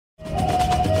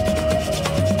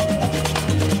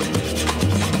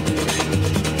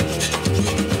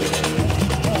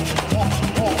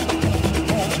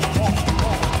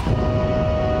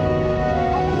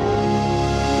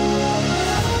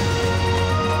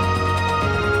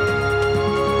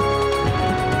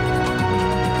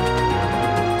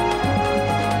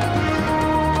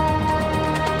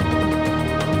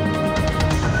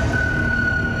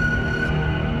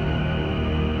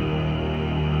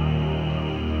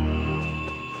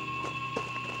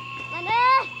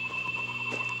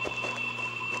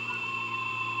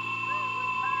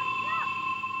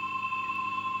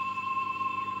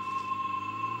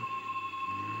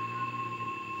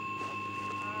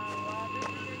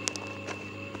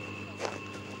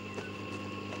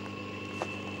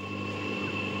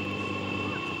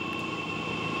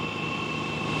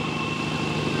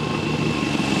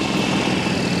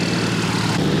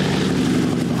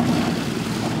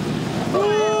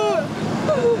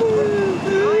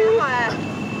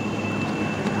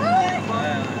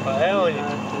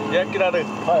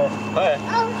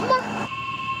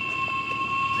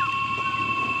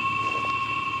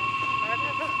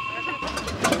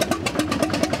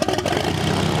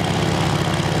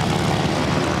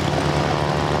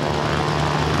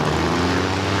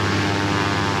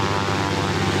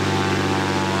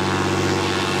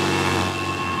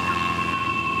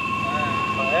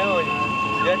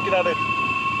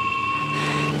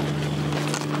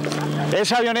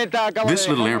This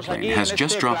little airplane has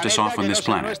just dropped us off on this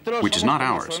planet, which is not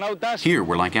ours. Here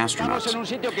we're like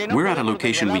astronauts. We're at a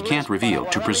location we can't reveal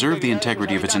to preserve the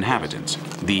integrity of its inhabitants,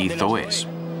 the Thoes.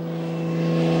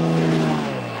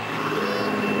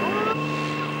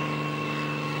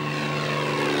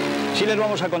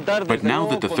 But now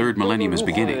that the third millennium is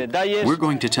beginning, we're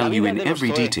going to tell you in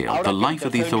every detail the life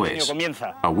of the Thoes,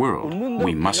 a world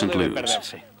we mustn't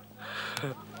lose.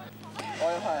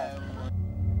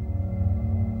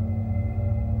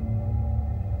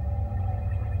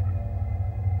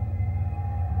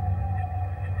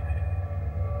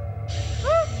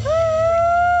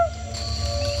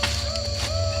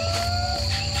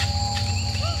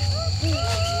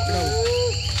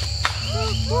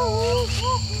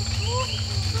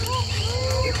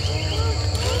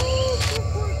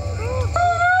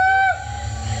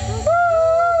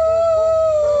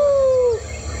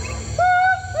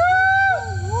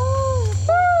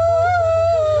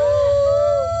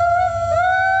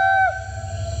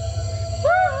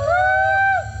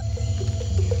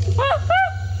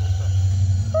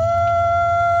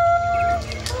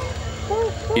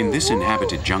 In this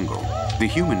inhabited jungle, the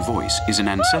human voice is an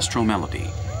ancestral melody,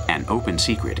 an open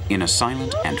secret in a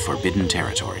silent and forbidden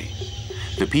territory.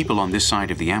 The people on this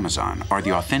side of the Amazon are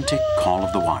the authentic call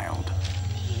of the wild.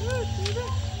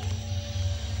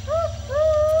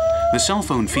 The cell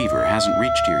phone fever hasn't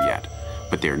reached here yet,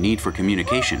 but their need for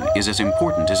communication is as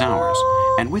important as ours,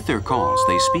 and with their calls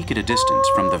they speak at a distance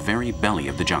from the very belly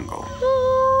of the jungle.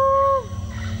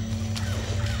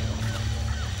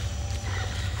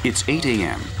 It's 8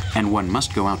 a.m., and one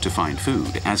must go out to find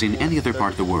food, as in any other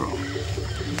part of the world.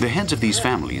 The heads of these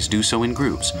families do so in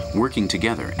groups, working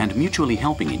together and mutually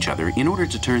helping each other in order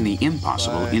to turn the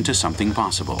impossible into something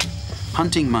possible.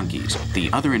 Hunting monkeys, the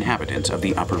other inhabitants of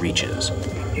the upper reaches.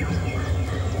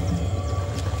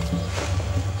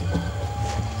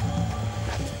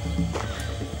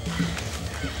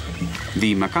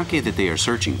 The macaque that they are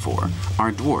searching for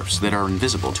are dwarfs that are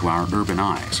invisible to our urban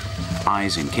eyes,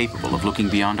 eyes incapable of looking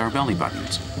beyond our belly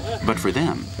buttons. But for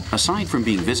them, aside from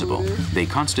being visible, they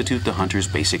constitute the hunter's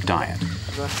basic diet.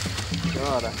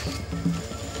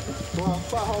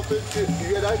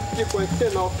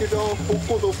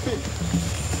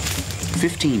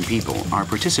 15 people are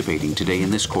participating today in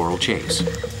this coral chase.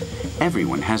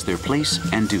 Everyone has their place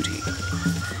and duty,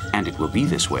 and it will be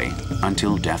this way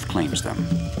until death claims them.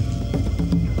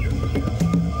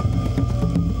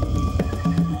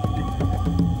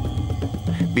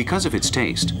 Because of its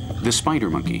taste, the spider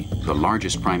monkey, the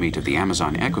largest primate of the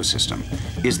Amazon ecosystem,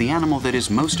 is the animal that is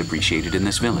most appreciated in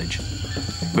this village.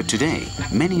 But today,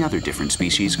 many other different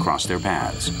species cross their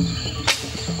paths.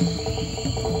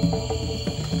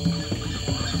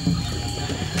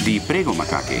 The prego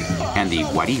macaque and the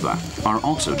guariba are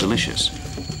also delicious.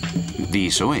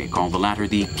 The Soe call the latter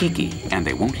the kiki, and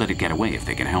they won't let it get away if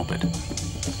they can help it.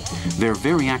 They're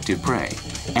very active prey,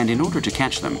 and in order to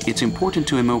catch them, it's important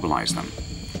to immobilize them.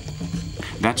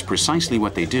 That's precisely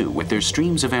what they do with their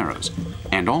streams of arrows,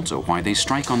 and also why they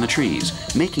strike on the trees,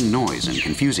 making noise and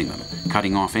confusing them,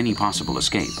 cutting off any possible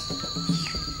escape.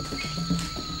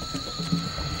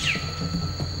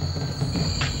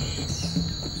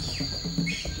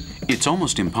 It's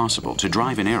almost impossible to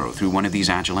drive an arrow through one of these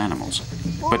agile animals,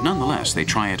 but nonetheless they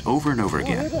try it over and over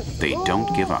again. They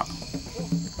don't give up.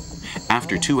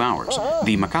 After 2 hours,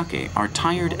 the macaque are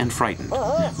tired and frightened,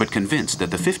 but convinced that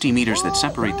the 50 meters that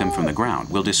separate them from the ground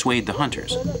will dissuade the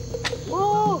hunters.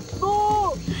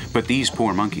 But these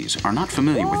poor monkeys are not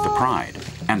familiar with the pride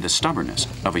and the stubbornness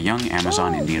of a young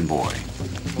Amazon Indian boy.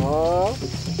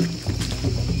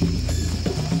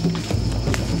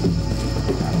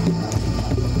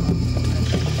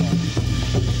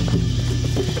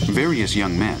 Various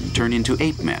young men turn into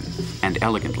ape men and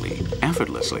elegantly,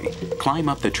 effortlessly, climb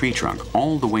up the tree trunk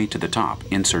all the way to the top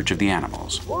in search of the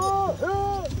animals.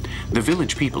 The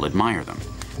village people admire them,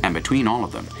 and between all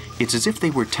of them, it's as if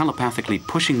they were telepathically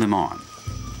pushing them on.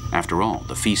 After all,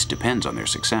 the feast depends on their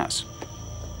success.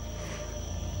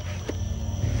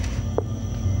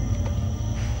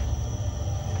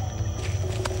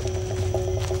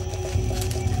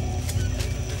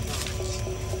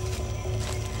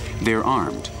 They're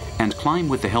armed and climb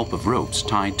with the help of ropes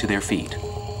tied to their feet.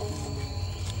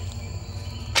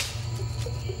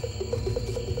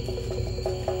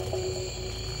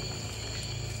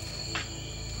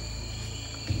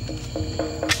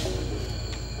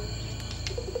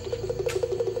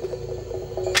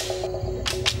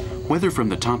 Whether from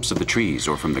the tops of the trees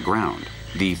or from the ground,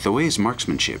 the Thoe's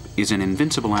marksmanship is an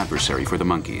invincible adversary for the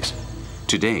monkeys.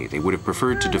 Today, they would have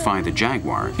preferred to defy the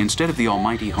jaguar instead of the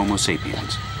almighty Homo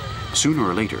sapiens. Sooner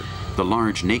or later, the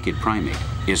large naked primate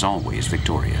is always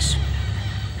victorious.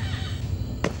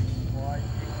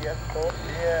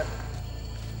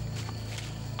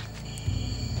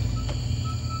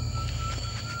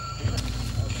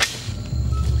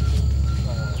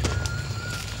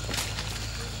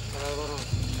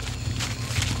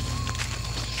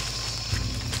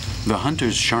 The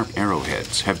hunter's sharp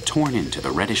arrowheads have torn into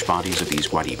the reddish bodies of these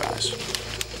guaribas.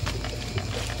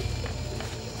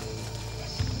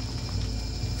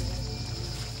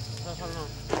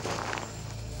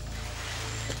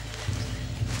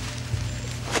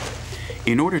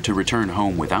 In order to return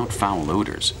home without foul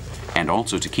odors, and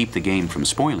also to keep the game from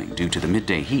spoiling due to the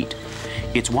midday heat,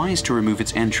 it's wise to remove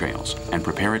its entrails and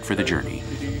prepare it for the journey.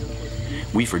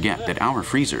 We forget that our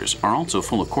freezers are also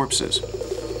full of corpses.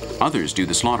 Others do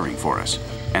the slaughtering for us,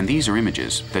 and these are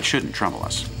images that shouldn't trouble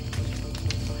us.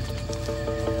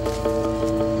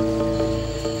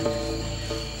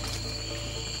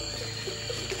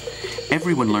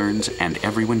 Everyone learns and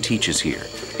everyone teaches here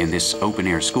in this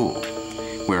open-air school,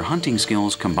 where hunting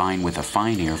skills combine with a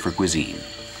fine ear for cuisine.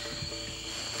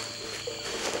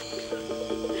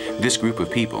 This group of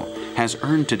people has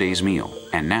earned today's meal,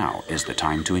 and now is the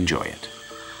time to enjoy it.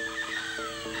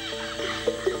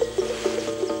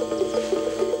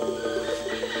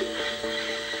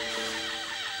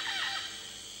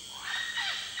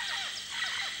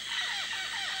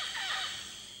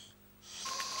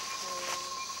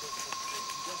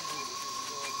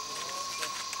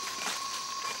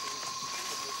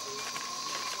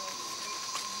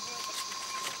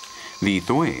 The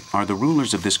Thoe are the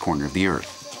rulers of this corner of the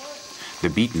earth. The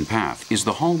beaten path is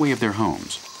the hallway of their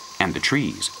homes, and the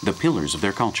trees, the pillars of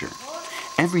their culture.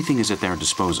 Everything is at their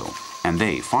disposal, and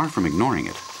they, far from ignoring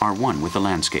it, are one with the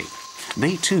landscape.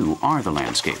 They too are the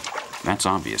landscape. That's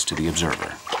obvious to the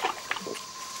observer.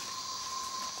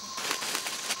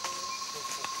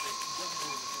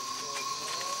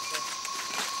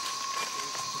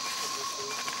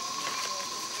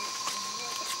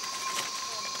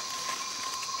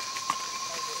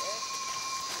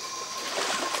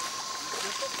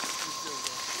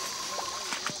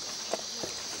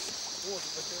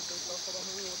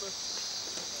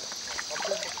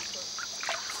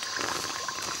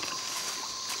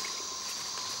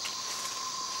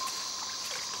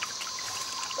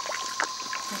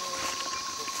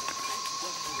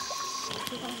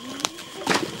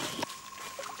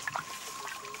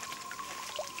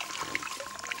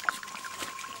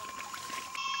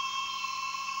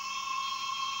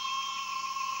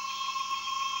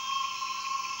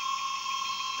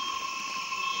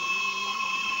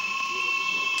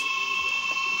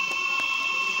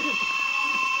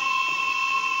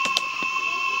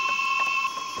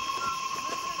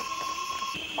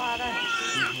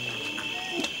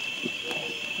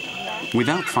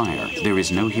 Without fire, there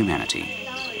is no humanity.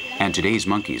 And today's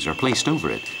monkeys are placed over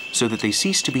it so that they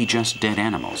cease to be just dead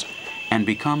animals and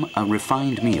become a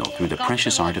refined meal through the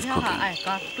precious art of cooking.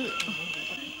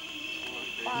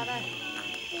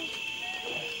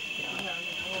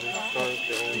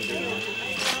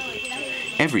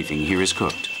 Everything here is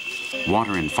cooked.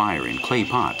 Water and fire in clay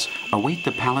pots await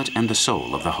the palate and the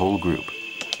soul of the whole group.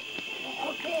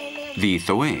 The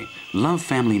Thoe love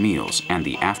family meals and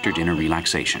the after-dinner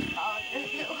relaxation.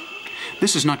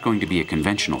 This is not going to be a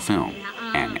conventional film,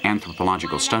 an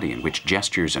anthropological study in which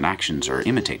gestures and actions are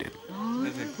imitated.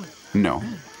 No,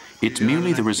 it's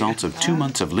merely the results of 2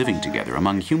 months of living together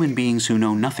among human beings who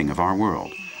know nothing of our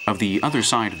world, of the other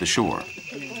side of the shore,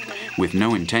 with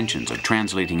no intentions of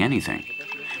translating anything,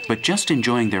 but just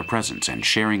enjoying their presence and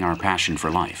sharing our passion for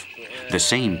life, the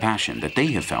same passion that they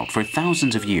have felt for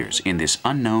thousands of years in this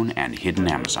unknown and hidden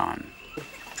Amazon.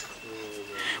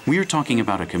 We're talking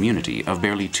about a community of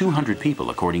barely 200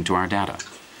 people according to our data,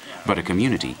 but a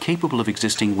community capable of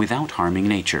existing without harming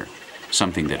nature,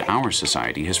 something that our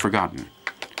society has forgotten.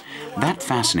 That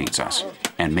fascinates us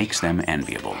and makes them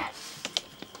enviable.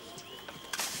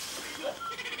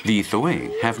 The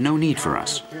Thoe have no need for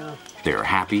us. They're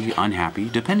happy, unhappy,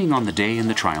 depending on the day and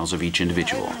the trials of each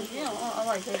individual.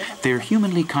 They're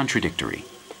humanly contradictory,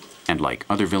 and like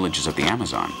other villages of the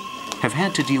Amazon, have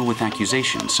had to deal with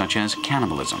accusations such as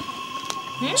cannibalism,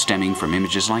 stemming from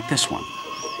images like this one,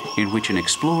 in which an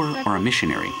explorer or a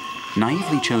missionary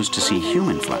naively chose to see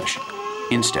human flesh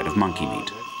instead of monkey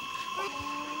meat.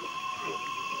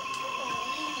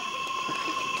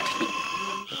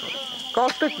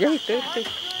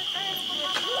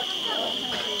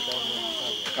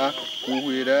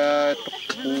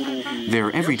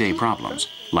 Their everyday problems,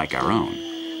 like our own,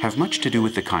 have much to do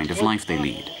with the kind of life they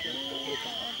lead.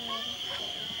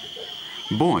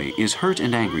 Boy is hurt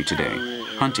and angry today.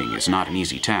 Hunting is not an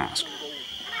easy task.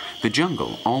 The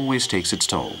jungle always takes its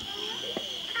toll.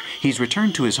 He's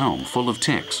returned to his home full of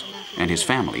ticks, and his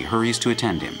family hurries to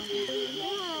attend him.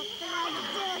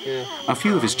 A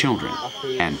few of his children,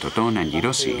 and Toton and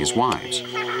Yirosi, his wives,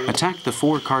 attack the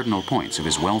 4 cardinal points of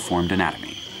his well-formed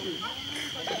anatomy.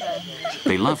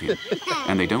 They love him,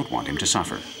 and they don't want him to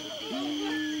suffer.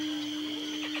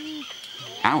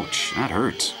 Ouch, that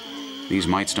hurts. These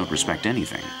mites don't respect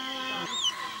anything.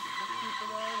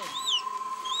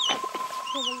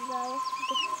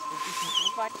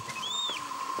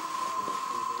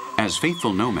 As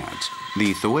faithful nomads,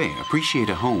 the Thoe appreciate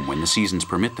a home when the seasons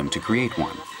permit them to create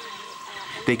one.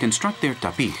 They construct their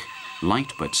tapih,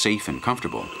 light but safe and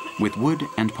comfortable, with wood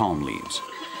and palm leaves.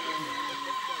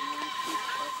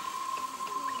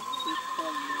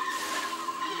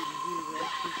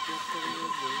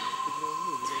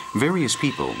 Various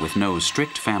people with no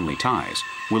strict family ties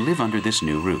will live under this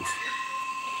new roof.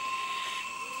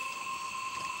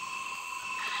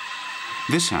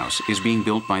 This house is being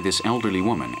built by this elderly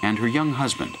woman and her young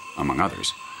husband, among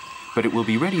others, but it will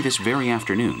be ready this very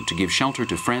afternoon to give shelter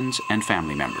to friends and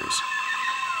family members.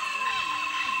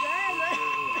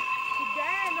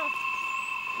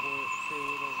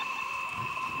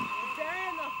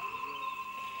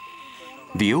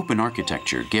 The open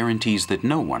architecture guarantees that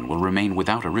no one will remain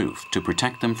without a roof to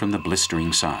protect them from the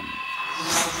blistering sun.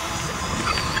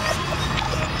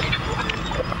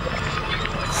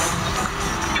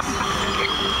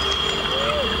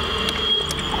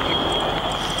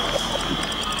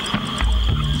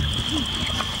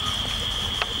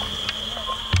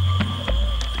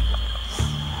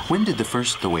 When did the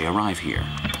first Thoe arrive here?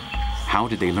 How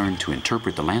did they learn to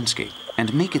interpret the landscape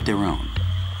and make it their own?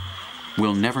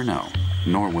 We'll never know,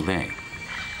 nor will they.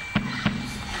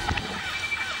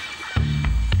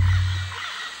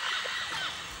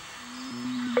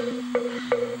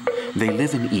 They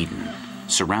live in Eden,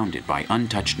 surrounded by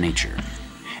untouched nature,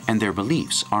 and their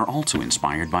beliefs are also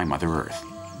inspired by Mother Earth.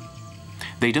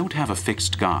 They don't have a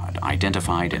fixed god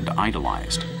identified and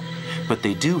idolized, but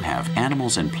they do have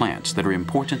animals and plants that are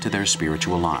important to their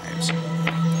spiritual lives.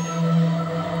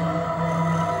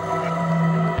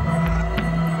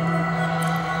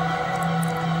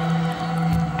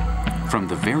 From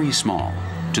the very small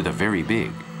to the very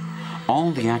big,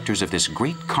 all the actors of this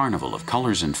great carnival of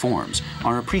colors and forms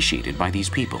are appreciated by these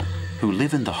people who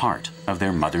live in the heart of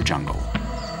their mother jungle.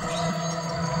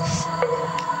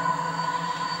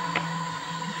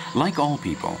 Like all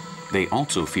people, they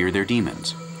also fear their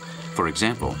demons. For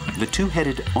example, the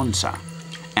two-headed onsa,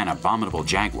 an abominable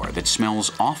jaguar that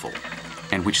smells awful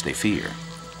and which they fear.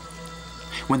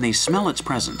 When they smell its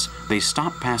presence, they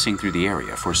stop passing through the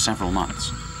area for several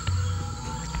months.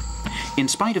 In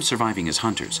spite of surviving as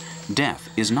hunters, death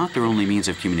is not their only means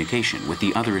of communication with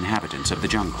the other inhabitants of the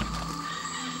jungle.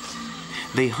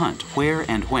 They hunt where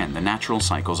and when the natural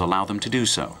cycles allow them to do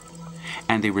so,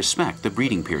 and they respect the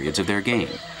breeding periods of their game,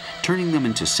 turning them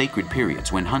into sacred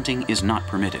periods when hunting is not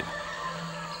permitted.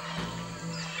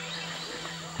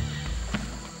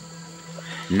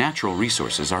 Natural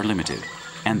resources are limited,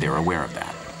 and they're aware of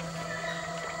that.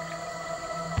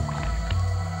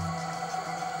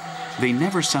 They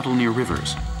never settle near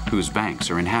rivers, whose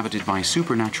banks are inhabited by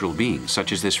supernatural beings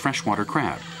such as this freshwater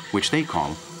crab, which they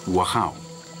call wahau.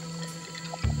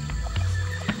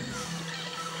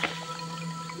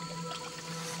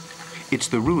 It's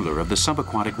the ruler of the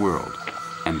subaquatic world,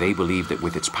 and they believe that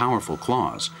with its powerful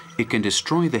claws, it can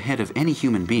destroy the head of any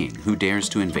human being who dares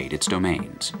to invade its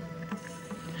domains.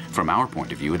 From our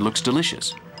point of view, it looks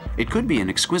delicious. It could be an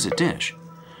exquisite dish,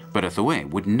 but a Thoe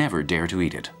would never dare to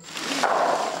eat it.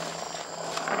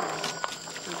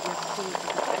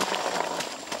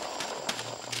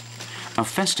 A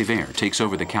festive air takes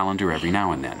over the calendar every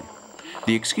now and then.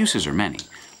 The excuses are many,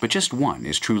 but just one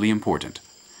is truly important: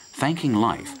 thanking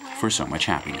life for so much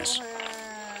happiness.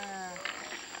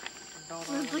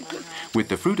 With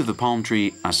the fruit of the palm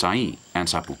tree, acai, and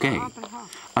sapuke,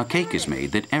 a cake is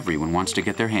made that everyone wants to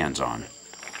get their hands on.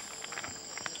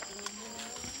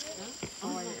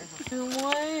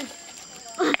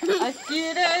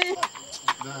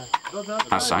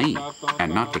 Acai,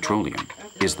 and not petroleum,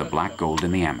 is the black gold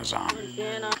in the Amazon.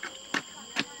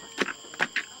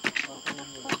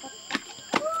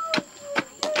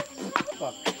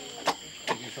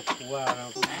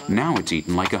 Now it's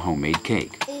eaten like a homemade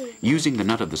cake, using the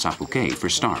nut of the sapuke for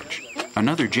starch,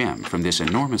 another gem from this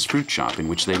enormous fruit shop in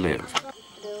which they live.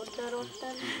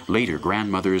 Later,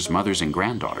 grandmothers, mothers, and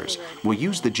granddaughters will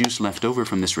use the juice left over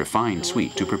from this refined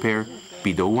sweet to prepare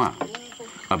bidowa,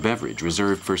 a beverage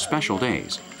reserved for special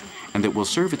days, and that will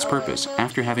serve its purpose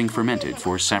after having fermented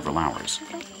for several hours.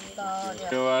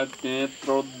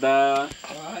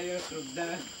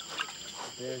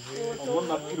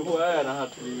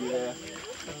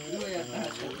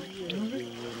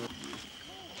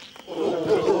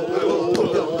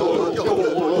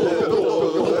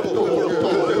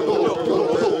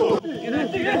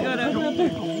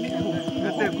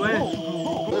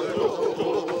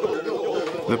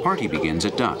 The party begins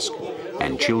at dusk,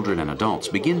 and children and adults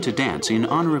begin to dance in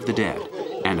honor of the dead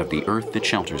and of the earth that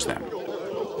shelters them.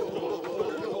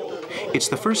 It's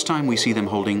the first time we see them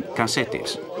holding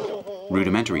cacetes,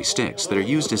 rudimentary sticks that are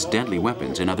used as deadly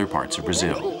weapons in other parts of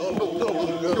Brazil.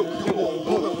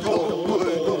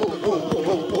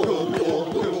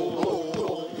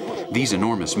 These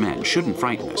enormous men shouldn't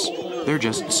frighten us. They're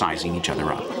just sizing each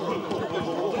other up.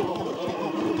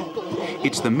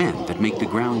 It's the men that make the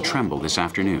ground tremble this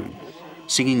afternoon,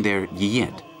 singing their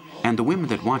yiyet, and the women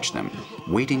that watch them,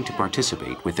 waiting to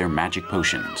participate with their magic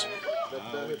potions.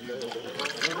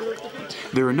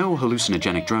 There are no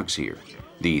hallucinogenic drugs here.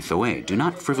 The Thổ do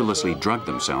not frivolously drug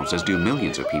themselves as do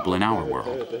millions of people in our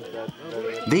world.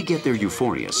 They get their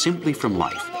euphoria simply from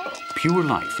life, pure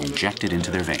life injected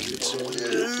into their veins.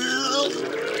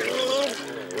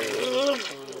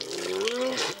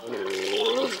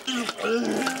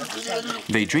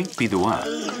 They drink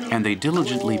bidowa, and they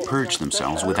diligently purge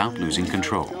themselves without losing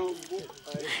control.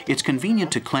 It's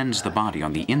convenient to cleanse the body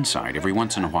on the inside every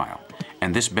once in a while,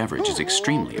 and this beverage is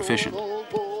extremely efficient.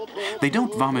 They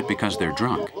don't vomit because they're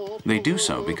drunk. They do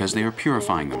so because they are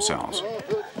purifying themselves.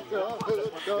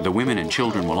 The women and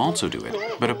children will also do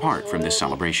it, but apart from this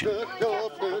celebration.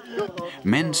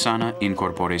 Mens sana in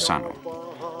corpore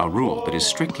sano, a rule that is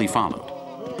strictly followed,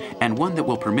 and one that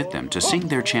will permit them to sing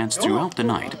their chants throughout the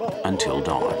night until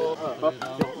dawn.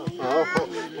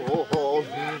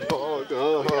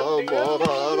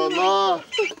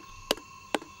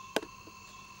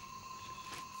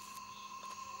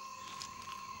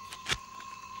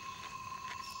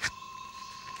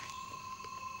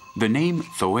 The name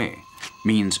Thổ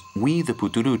means we the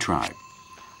Puturu tribe,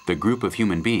 the group of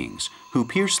human beings who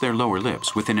pierce their lower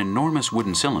lips with an enormous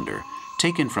wooden cylinder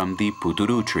taken from the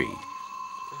Puturu tree.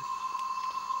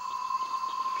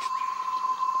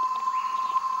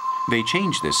 They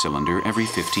change this cylinder every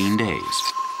 15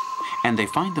 days, and they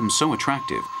find them so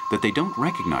attractive that they don't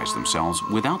recognize themselves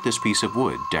without this piece of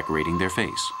wood decorating their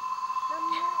face.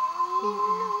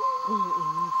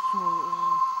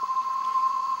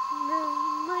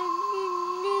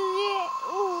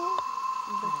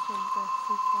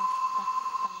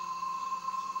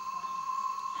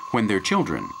 When they're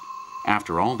children,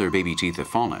 after all their baby teeth have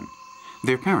fallen,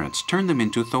 their parents turn them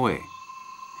into Thổ,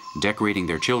 decorating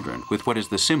their children with what is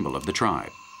the symbol of the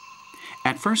tribe.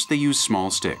 At first they use small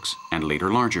sticks, and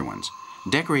later larger ones,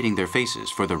 decorating their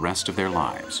faces for the rest of their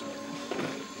lives.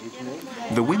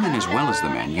 The women as well as the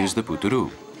men use the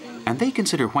Puturu, and they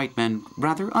consider white men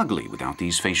rather ugly without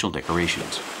these facial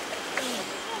decorations.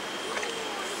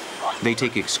 They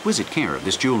take exquisite care of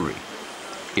this jewelry.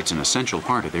 It's an essential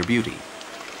part of their beauty.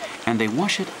 And they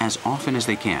wash it as often as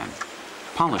they can,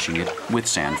 polishing it with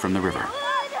sand from the river.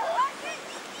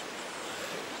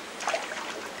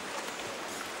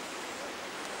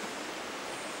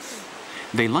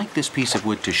 They like this piece of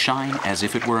wood to shine as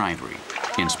if it were ivory,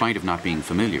 in spite of not being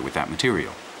familiar with that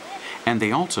material. And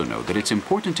they also know that it's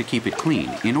important to keep it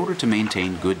clean in order to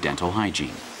maintain good dental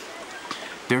hygiene.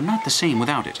 They're not the same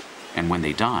without it, and when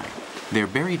they die, they're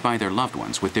buried by their loved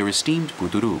ones with their esteemed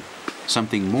Puturu,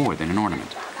 something more than an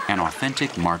ornament, an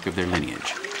authentic mark of their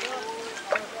lineage.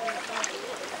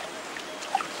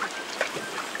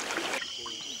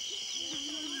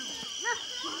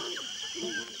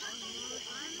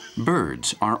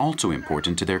 Birds are also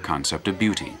important to their concept of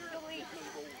beauty.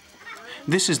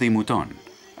 This is the mouton,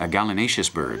 a gallinaceous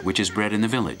bird which is bred in the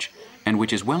village and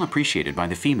which is well appreciated by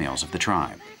the females of the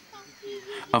tribe.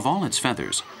 Of all its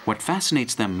feathers, what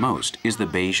fascinates them most is the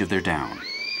beige of their down,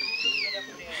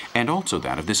 and also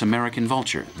that of this American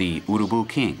vulture, the urubu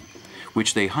king,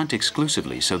 which they hunt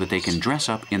exclusively so that they can dress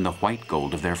up in the white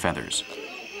gold of their feathers.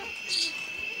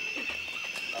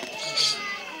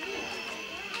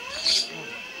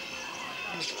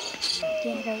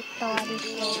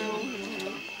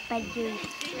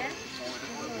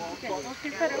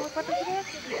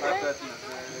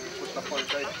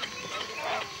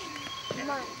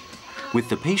 With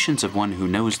the patience of one who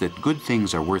knows that good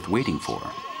things are worth waiting for,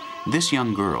 this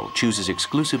young girl chooses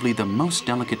exclusively the most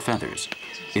delicate feathers,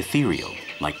 ethereal,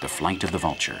 like the flight of the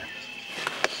vulture.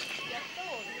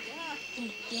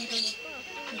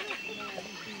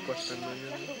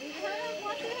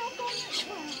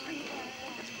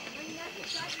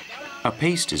 A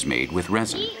paste is made with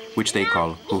resin, which they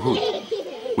call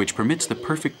huhut, which permits the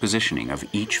perfect positioning of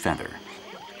each feather.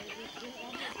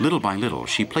 Little by little,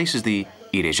 she places the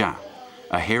ireja,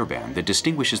 a hairband that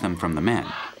distinguishes them from the men,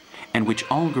 and which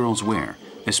all girls wear,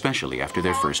 especially after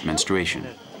their first menstruation.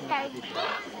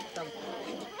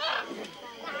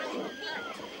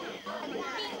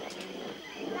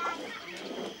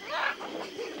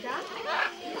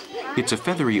 It's a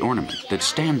feathery ornament that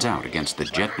stands out against the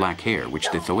jet black hair which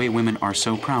the Thōe women are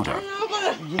so proud of,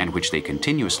 and which they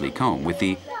continuously comb with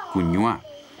the kunyua,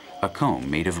 a comb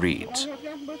made of reeds.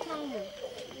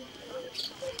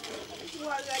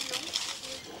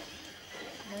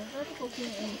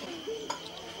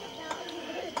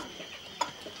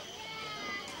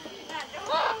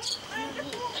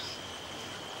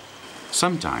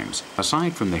 Sometimes,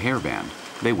 aside from the hairband,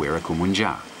 they wear a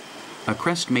kumunja, a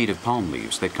crest made of palm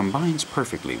leaves that combines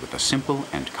perfectly with a simple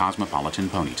and cosmopolitan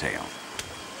ponytail.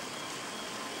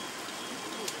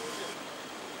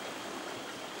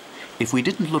 If we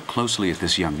didn't look closely at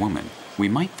this young woman, we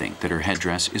might think that her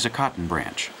headdress is a cotton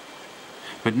branch.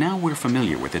 But now we're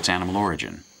familiar with its animal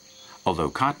origin,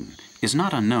 although cotton is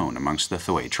not unknown amongst the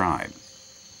Thōe tribe.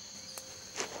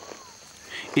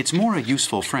 It's more a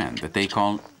useful friend that they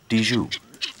call diju.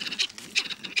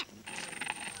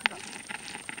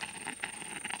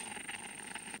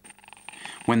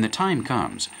 When the time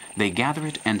comes, they gather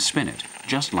it and spin it,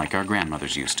 just like our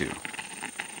grandmothers used to.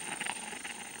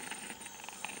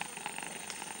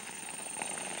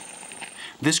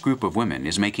 This group of women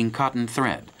is making cotton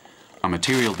thread, a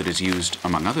material that is used,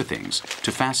 among other things,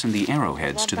 to fasten the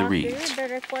arrowheads to the reeds.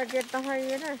 The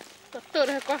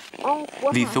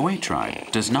Thōe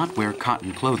tribe does not wear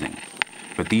cotton clothing,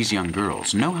 but these young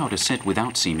girls know how to sit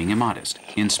without seeming immodest,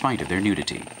 in spite of their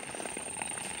nudity.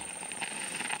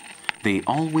 They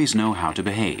always know how to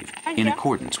behave in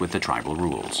accordance with the tribal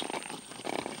rules.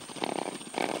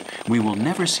 We will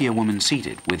never see a woman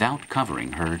seated without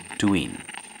covering her tuin.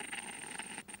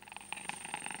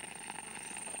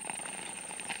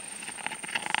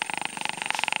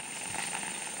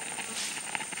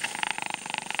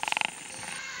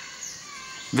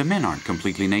 The men aren't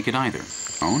completely naked either.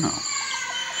 Oh no.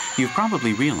 You've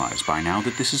probably realized by now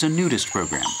that this is a nudist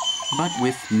program, but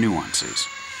with nuances.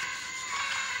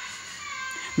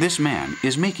 This man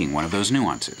is making one of those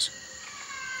nuances.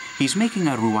 He's making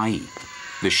a ruai,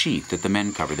 the sheath that the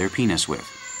men cover their penis with.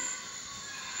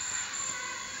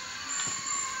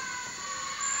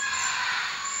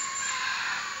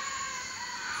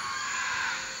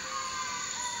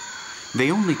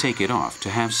 They only take it off to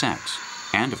have sex,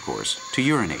 and of course, to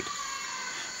urinate.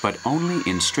 But only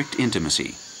in strict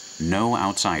intimacy, no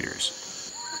outsiders.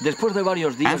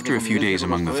 After a few days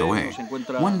among the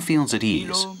Thōe, one feels at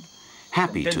ease,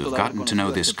 happy to have gotten to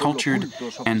know this cultured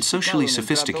and socially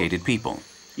sophisticated people,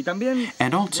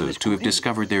 and also to have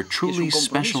discovered their truly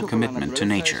special commitment to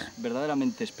nature.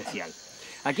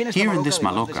 Here in this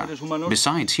maloca,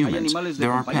 besides humans,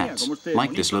 there are pets,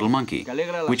 like this little monkey,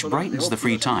 which brightens the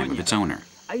free time of its owner.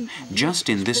 Just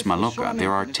in this maloca,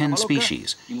 there are 10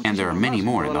 species, and there are many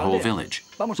more in the whole village.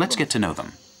 Let's get to know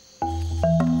them.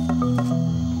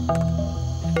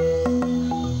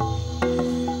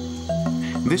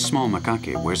 This small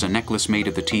macaque wears a necklace made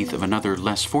of the teeth of another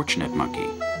less fortunate monkey.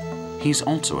 He's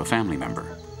also a family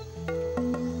member.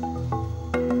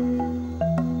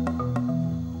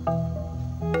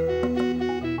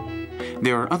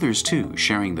 There are others too,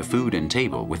 sharing the food and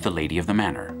table with the lady of the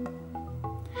manor.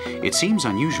 It seems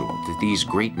unusual that these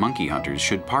great monkey hunters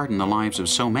should pardon the lives of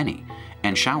so many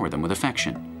and shower them with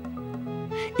affection.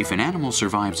 If an animal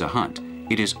survives a hunt,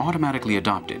 it is automatically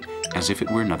adopted as if it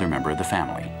were another member of the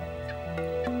family.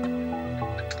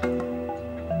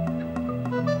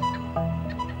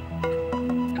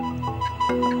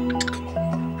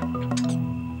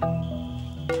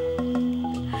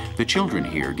 The children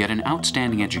here get an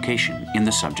outstanding education in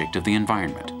the subject of the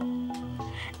environment,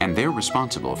 and they're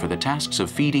responsible for the tasks of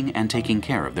feeding and taking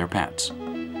care of their pets.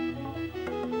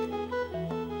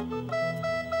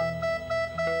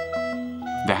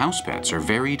 The house pets are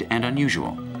varied and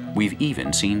unusual. We've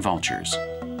even seen vultures.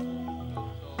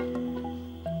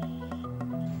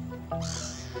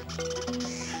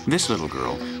 This little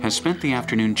girl has spent the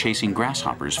afternoon chasing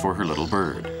grasshoppers for her little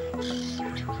bird.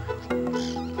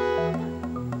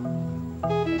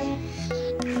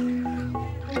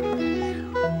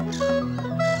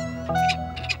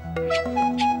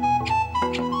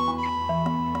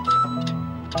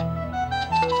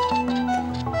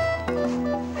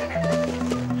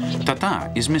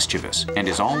 Tata is mischievous and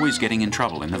is always getting in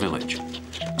trouble in the village.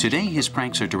 Today his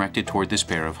pranks are directed toward this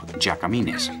pair of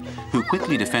jacamines, who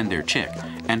quickly defend their chick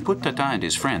and put Tata and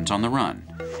his friends on the run,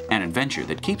 an adventure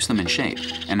that keeps them in shape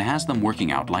and has them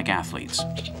working out like athletes.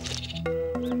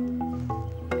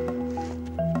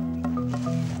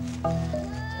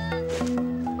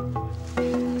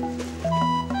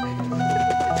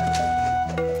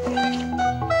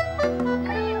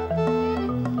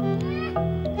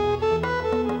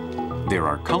 There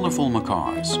are colorful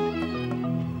macaws,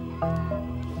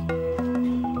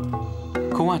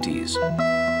 coatis,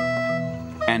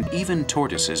 and even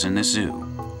tortoises in this zoo,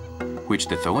 which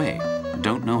the Thōe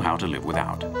don't know how to live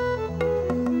without.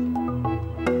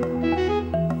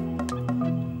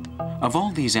 Of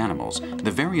all these animals,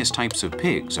 the various types of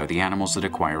pigs are the animals that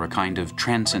acquire a kind of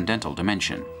transcendental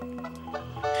dimension.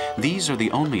 These are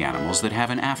the only animals that have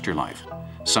an afterlife,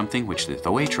 something which the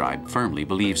Thōe tribe firmly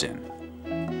believes in.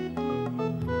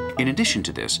 In addition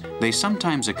to this, they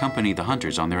sometimes accompany the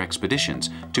hunters on their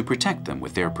expeditions to protect them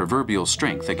with their proverbial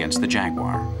strength against the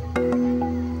jaguar.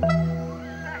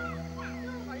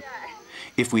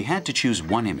 If we had to choose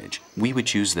one image, we would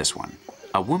choose this one,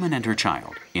 a woman and her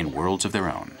child in worlds of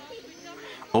their own.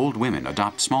 Old women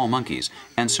adopt small monkeys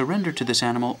and surrender to this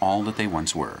animal all that they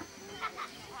once were.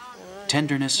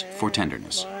 Tenderness for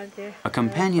tenderness, a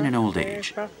companion in old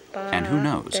age, and who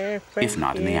knows, if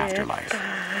not in the afterlife.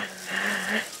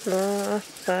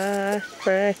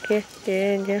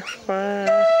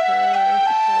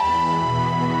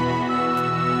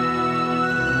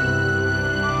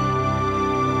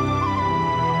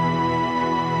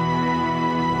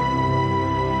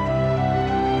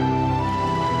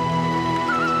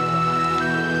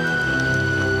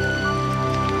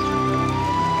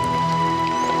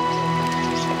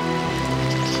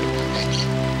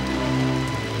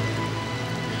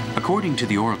 According to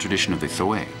the oral tradition of the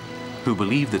Thōe, who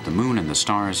believe that the moon and the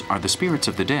stars are the spirits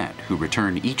of the dead who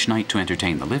return each night to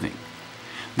entertain the living,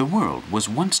 the world was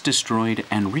once destroyed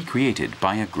and recreated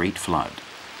by a great flood.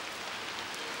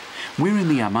 We're in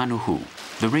the Amanuhu,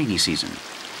 the rainy season,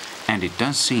 and it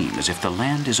does seem as if the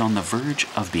land is on the verge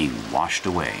of being washed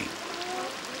away.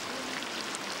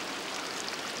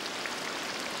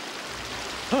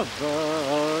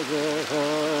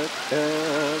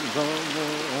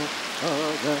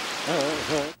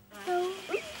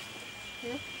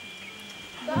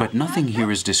 But nothing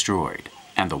here is destroyed,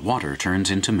 and the water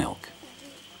turns into milk.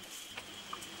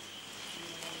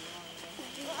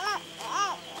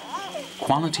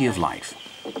 Quality of life.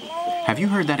 Have you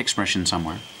heard that expression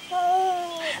somewhere?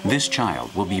 This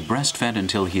child will be breastfed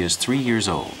until he is 3 years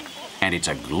old, and it's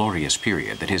a glorious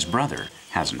period that his brother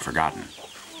hasn't forgotten.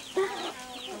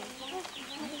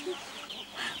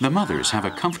 The mothers have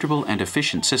a comfortable and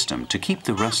efficient system to keep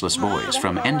the restless boys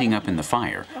from ending up in the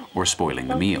fire or spoiling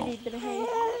the meal.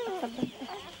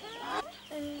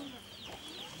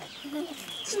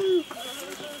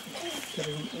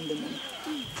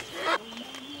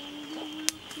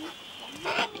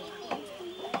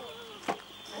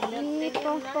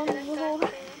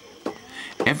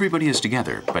 Everybody is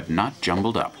together, but not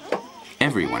jumbled up.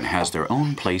 Everyone has their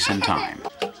own place and time.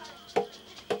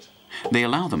 They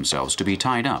allow themselves to be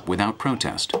tied up without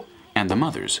protest, and the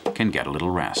mothers can get a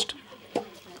little rest.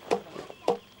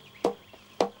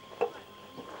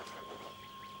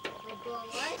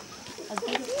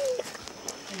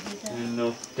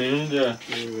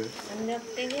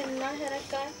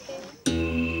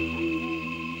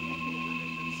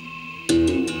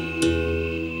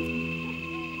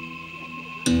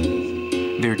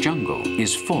 Their jungle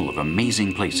is full of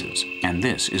amazing places, and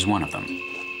this is one of them.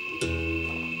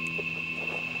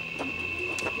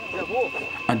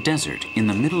 A desert in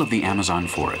the middle of the Amazon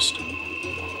forest.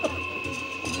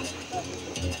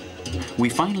 We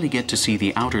finally get to see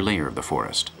the outer layer of the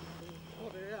forest.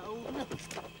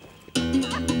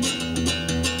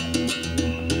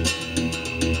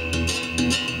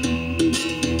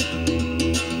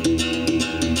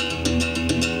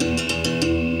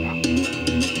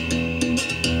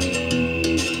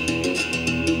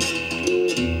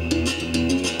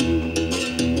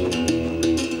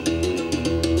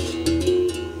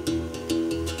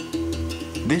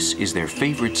 This is their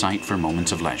favorite site for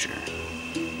moments of leisure.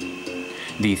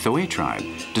 The Thōe tribe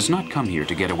does not come here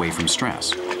to get away from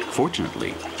stress.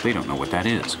 Fortunately, they don't know what that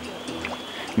is.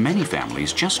 Many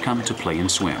families just come to play and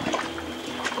swim.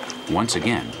 Once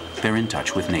again, they're in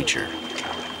touch with nature.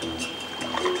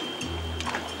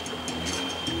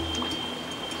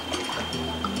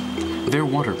 Their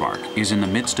water park is in the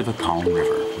midst of a calm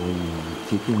river.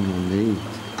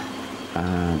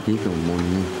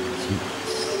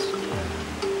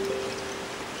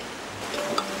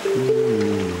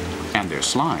 their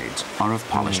slides are of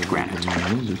polished granite.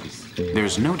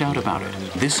 There's no doubt about it,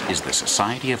 this is the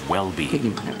society of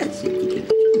well-being.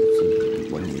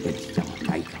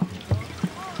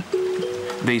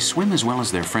 They swim as well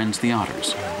as their friends the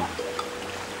otters,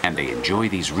 and they enjoy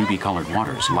these ruby-colored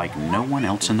waters like no one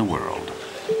else in the world.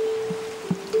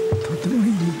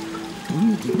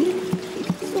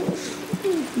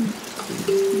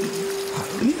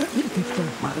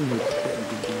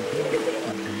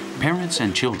 Parents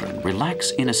and children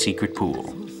relax in a secret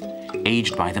pool,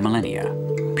 aged by the millennia,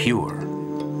 pure.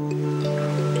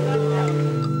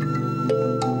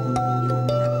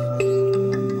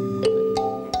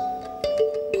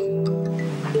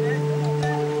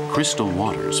 Crystal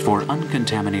waters for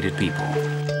uncontaminated people,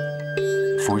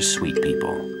 for sweet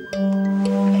people.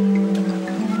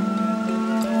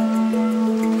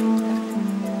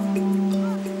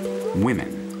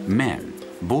 Women, men,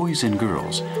 boys and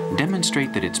girls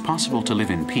demonstrate that it's possible to live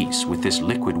in peace with this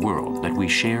liquid world that we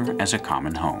share as a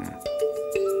common home.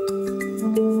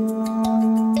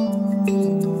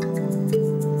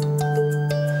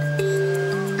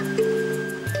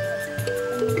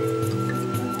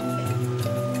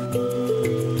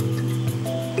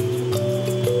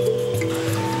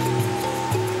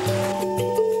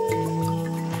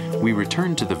 We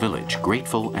return to the village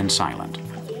grateful and silent.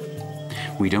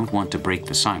 We don't want to break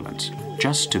the silence,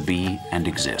 just to be and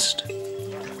exist.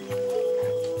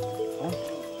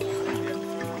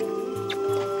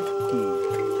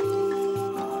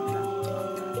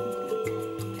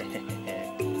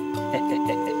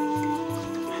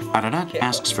 Ararat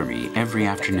asks for me every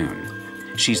afternoon.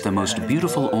 She's the most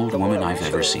beautiful old woman I've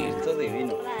ever seen.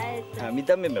 A mí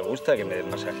también me gusta que me den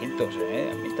masajitos,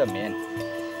 ¿eh? A mí también.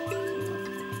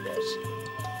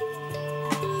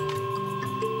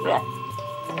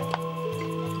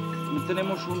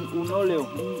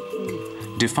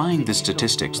 Defying the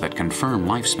statistics that confirm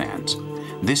lifespans,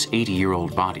 this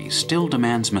 80-year-old body still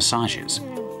demands massages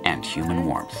and human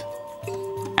warmth.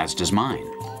 As does mine,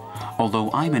 although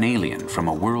I'm an alien from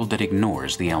a world that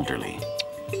ignores the elderly.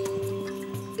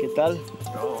 ¿Qué tal?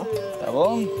 ¿Está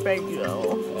bon? Thank you.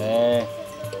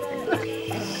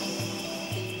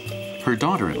 Her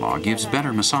daughter-in-law gives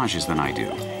better massages than I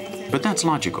do, but that's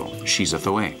logical. She's a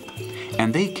Thổ,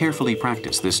 and they carefully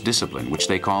practice this discipline which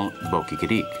they call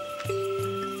bokikirik.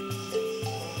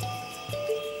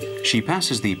 She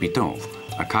passes the pito,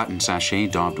 a cotton sachet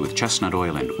daubed with chestnut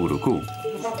oil and uruku,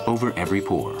 over every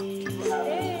pore.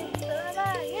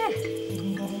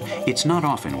 It's not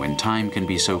often when time can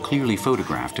be so clearly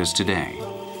photographed as today,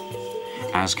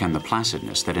 as can the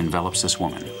placidness that envelops this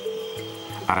woman.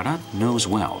 Ararat knows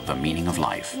well the meaning of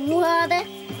life.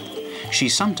 She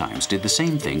sometimes did the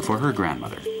same thing for her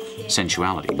grandmother.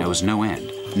 Sensuality knows no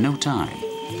end, no time,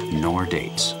 nor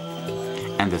dates.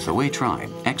 And the Thổ tribe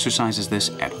exercises this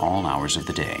at all hours of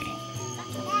the day.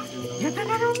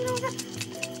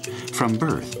 From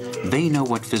birth, they know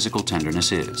what physical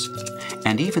tenderness is,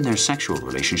 and even their sexual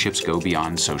relationships go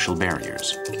beyond social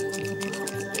barriers.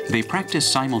 They practice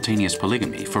simultaneous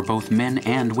polygamy for both men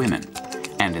and women,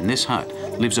 and in this hut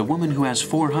lives a woman who has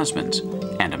 4 husbands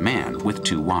and a man with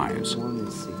 2 wives.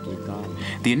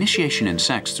 The initiation in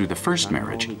sex through the first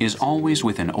marriage is always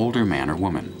with an older man or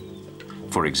woman.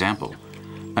 For example,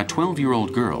 a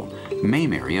 12-year-old girl may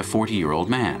marry a 40-year-old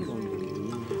man,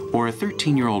 or a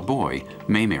 13-year-old boy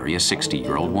may marry a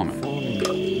 60-year-old woman.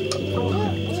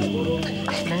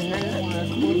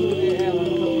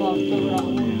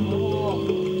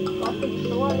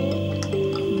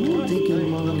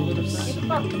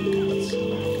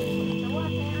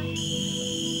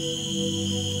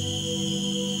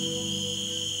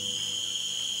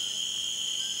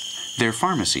 Their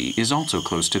pharmacy is also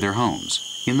close to their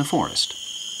homes, in the forest.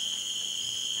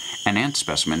 An ant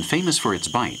specimen famous for its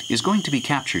bite is going to be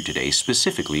captured today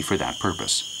specifically for that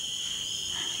purpose.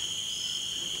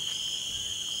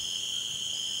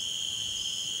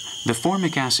 The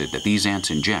formic acid that these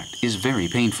ants inject is very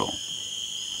painful,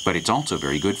 but it's also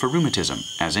very good for rheumatism,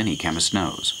 as any chemist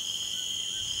knows.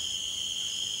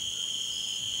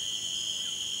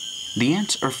 The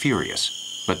ants are furious,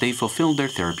 but they fulfilled their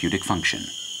therapeutic function.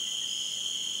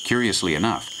 Curiously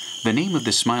enough, the name of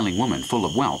this smiling woman full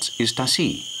of welts is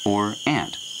Tasi, or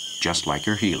ant, just like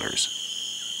her healers.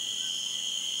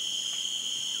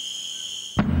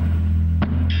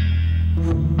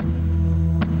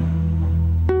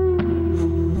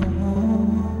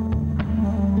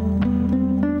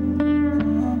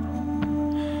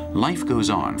 Life goes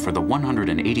on for the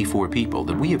 184 people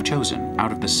that we have chosen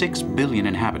out of the 6 billion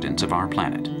inhabitants of our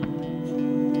planet.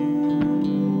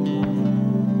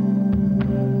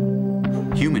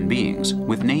 Human beings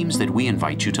with names that we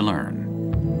invite you to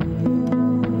learn.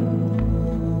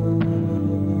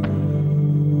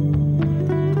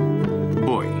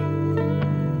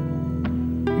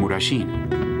 Kurashin,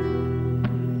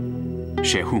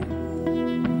 Shehun,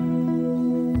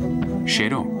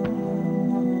 Shero,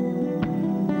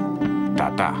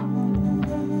 Tata,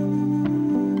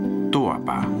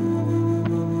 Toapa,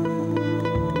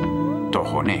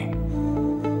 Tohone,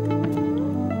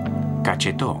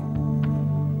 Cacheto,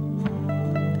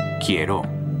 Quiero,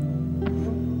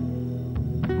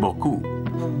 Boku,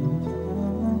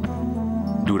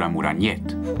 Duramuranyet,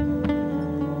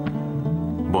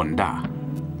 Bonda,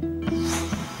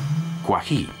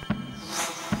 Kwahi,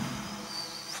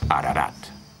 Ararat.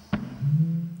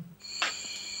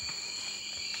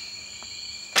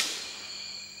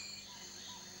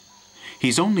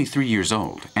 He's only 3 years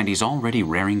old, and he's already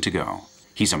raring to go.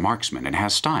 He's a marksman and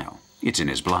has style. It's in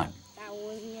his blood.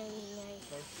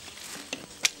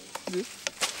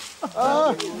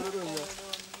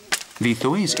 The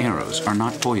Thoe's arrows are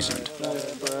not poisoned.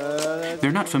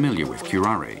 They're not familiar with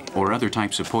curare or other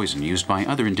types of poison used by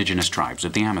other indigenous tribes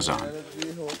of the Amazon.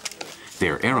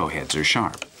 Their arrowheads are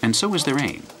sharp, and so is their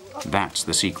aim. That's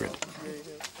the secret.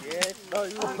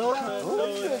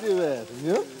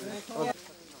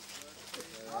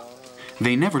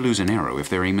 They never lose an arrow if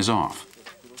their aim is off.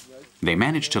 They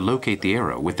manage to locate the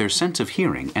arrow with their sense of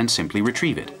hearing and simply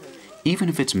retrieve it, even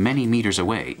if it's many meters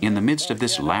away in the midst of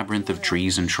this labyrinth of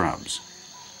trees and shrubs.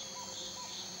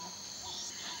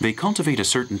 They cultivate a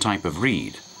certain type of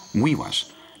reed,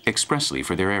 wiwas, expressly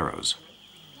for their arrows.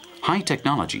 High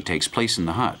technology takes place in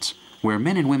the huts, where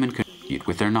men and women contribute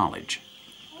with their knowledge.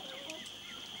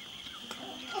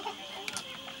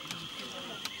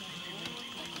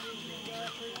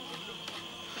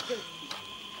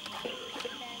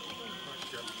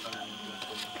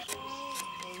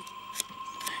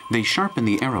 They sharpen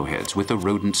the arrowheads with a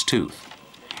rodent's tooth,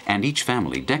 and each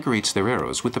family decorates their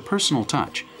arrows with a personal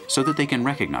touch so that they can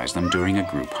recognize them during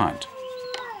a group hunt.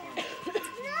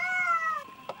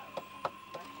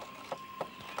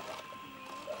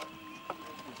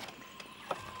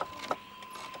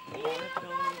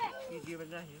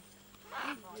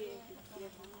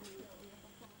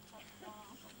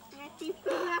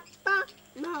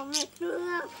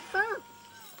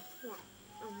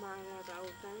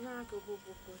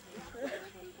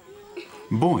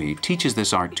 Boy teaches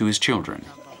this art to his children.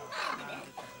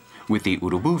 With the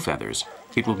urubu feathers,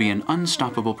 it will be an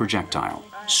unstoppable projectile,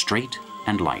 straight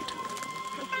and light.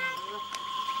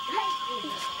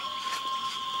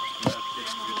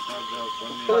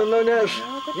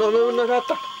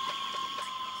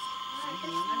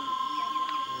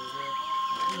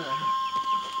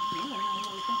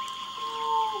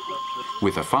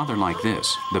 With a father like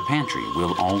this, the pantry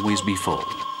will always be full.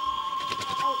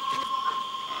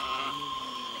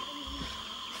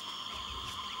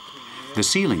 The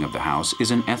ceiling of the house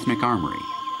is an ethnic armory.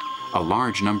 A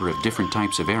large number of different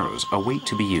types of arrows await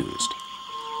to be used.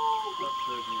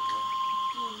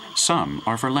 Some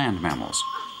are for land mammals,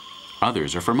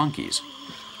 others are for monkeys,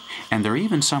 and there are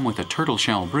even some with a turtle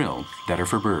shell brill that are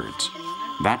for birds.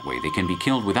 That way they can be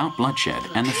killed without bloodshed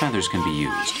and the feathers can be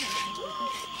used.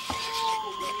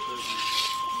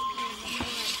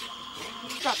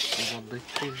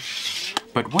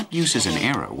 But what use is an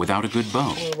arrow without a good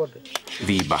bow?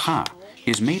 The baha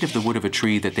is made of the wood of a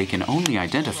tree that they can only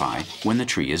identify when the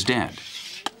tree is dead.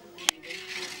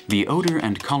 The odor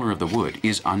and color of the wood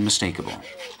is unmistakable.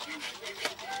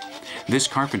 This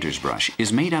carpenter's brush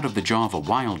is made out of the jaw of a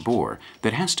wild boar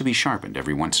that has to be sharpened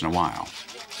every once in a while.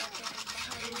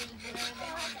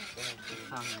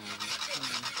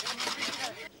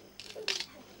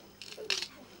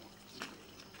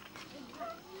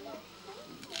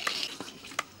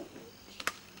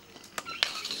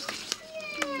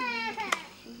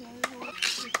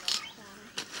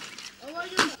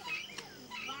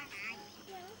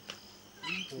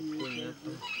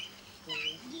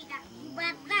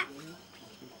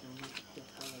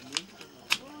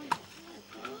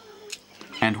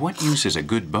 And what use is a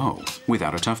good bow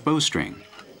without a tough bowstring?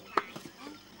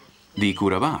 The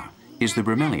curaba is the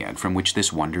bromeliad from which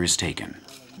this wonder is taken.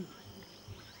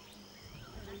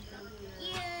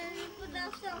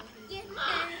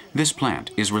 This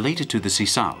plant is related to the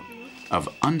sisal, of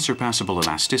unsurpassable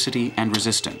elasticity and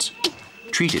resistance,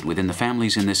 treated within the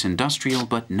families in this industrial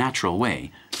but natural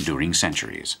way during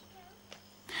centuries.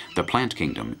 The plant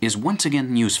kingdom is once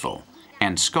again useful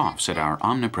and scoffs at our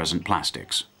omnipresent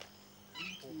plastics.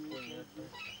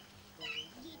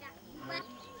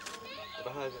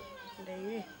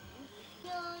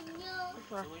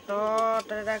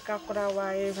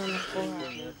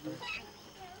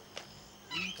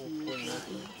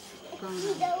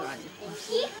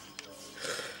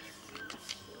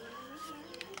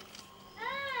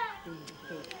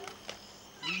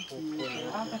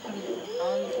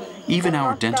 Even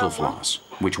our dental floss,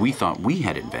 which we thought we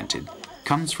had invented,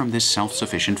 comes from this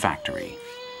self-sufficient factory.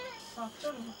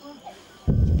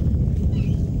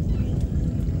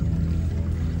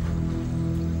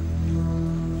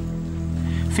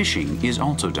 Fishing is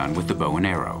also done with the bow and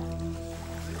arrow.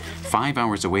 5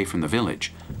 hours away from the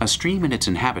village, a stream and its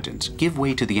inhabitants give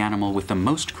way to the animal with the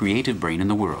most creative brain in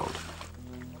the world.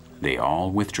 They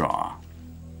all withdraw.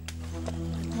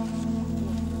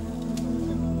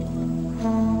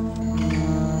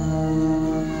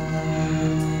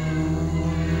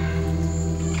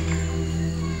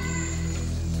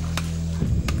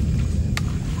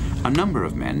 A number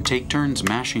of men take turns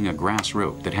mashing a grass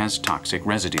rope that has toxic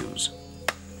residues.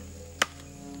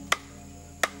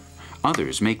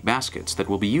 Others make baskets that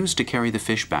will be used to carry the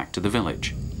fish back to the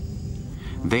village.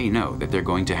 They know that they're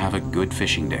going to have a good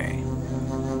fishing day.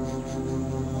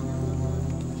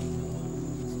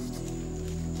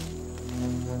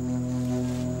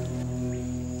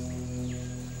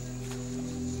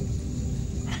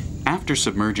 After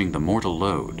submerging the mortal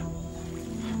load,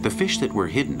 the fish that were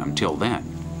hidden until then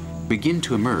begin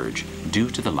to emerge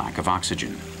due to the lack of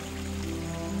oxygen.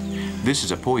 This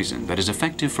is a poison that is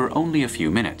effective for only a few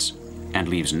minutes and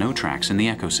leaves no tracks in the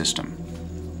ecosystem.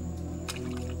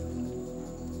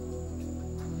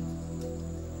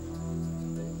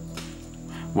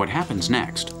 What happens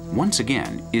next, once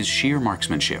again, is sheer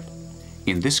marksmanship.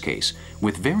 In this case,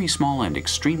 with very small and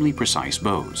extremely precise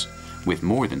bows, with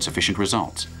more than sufficient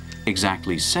results.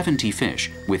 Exactly 70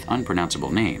 fish with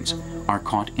unpronounceable names are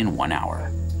caught in 1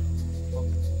 hour.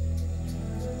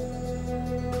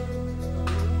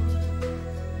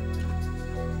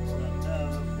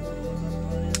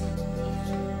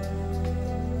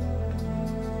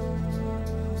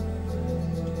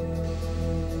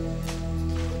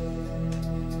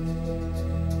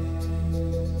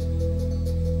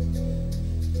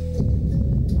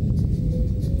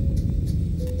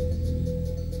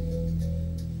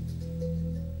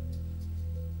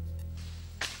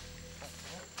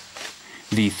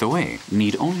 The Thổ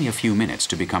need only a few minutes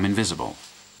to become invisible.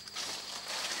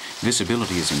 This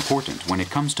ability is important when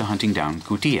it comes to hunting down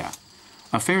cutia,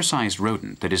 a fair-sized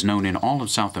rodent that is known in all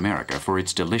of South America for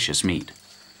its delicious meat.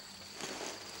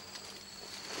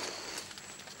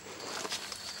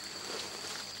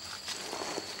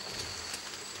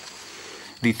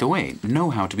 The Thổ know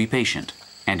how to be patient,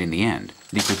 and in the end,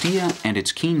 the cutia and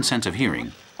its keen sense of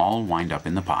hearing all wind up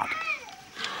in the pot.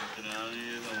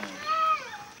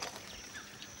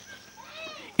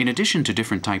 In addition to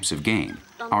different types of game,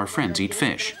 our friends eat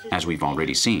fish, as we've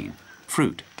already seen,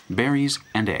 fruit, berries,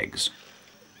 and eggs.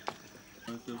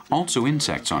 Also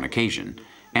insects on occasion,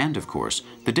 and of course,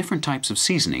 the different types of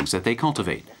seasonings that they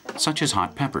cultivate, such as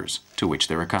hot peppers, to which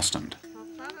they're accustomed.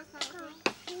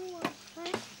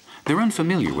 They're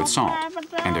unfamiliar with salt,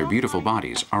 and their beautiful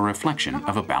bodies are a reflection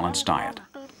of a balanced diet.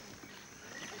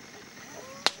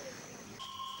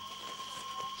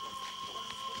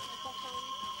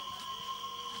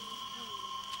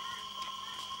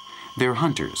 They're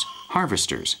hunters,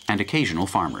 harvesters, and occasional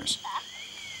farmers.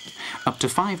 Up to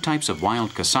 5 types of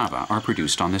wild cassava are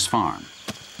produced on this farm.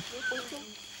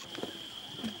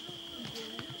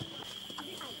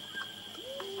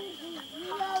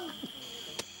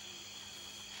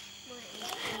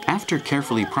 After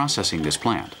carefully processing this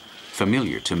plant,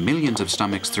 familiar to millions of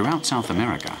stomachs throughout South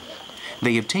America,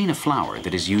 they obtain a flour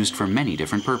that is used for many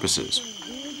different purposes.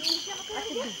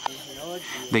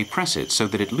 They press it so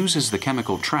that it loses the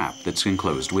chemical trap that's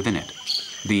enclosed within it,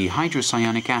 the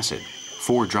hydrocyanic acid,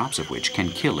 4 drops of which can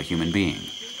kill a human being.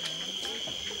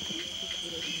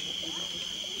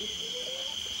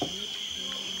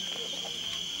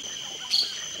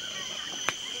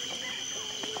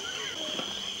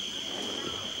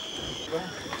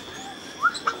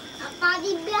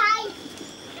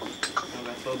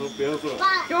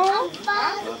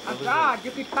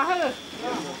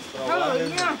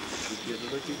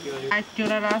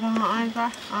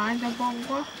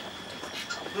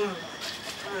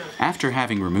 After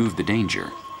having removed the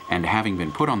danger, and having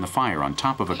been put on the fire on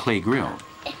top of a clay grill,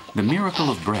 the miracle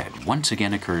of bread once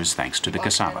again occurs thanks to the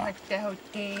cassava.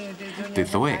 The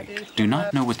Thổ do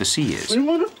not know what the sea is,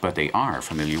 but they are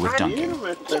familiar with dunking.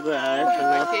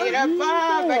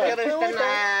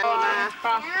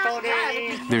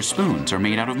 Their spoons are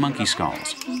made out of monkey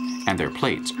skulls, and their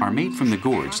plates are made from the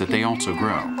gourds that they also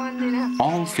grow,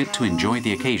 all fit to enjoy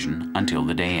the occasion until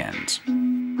the day ends.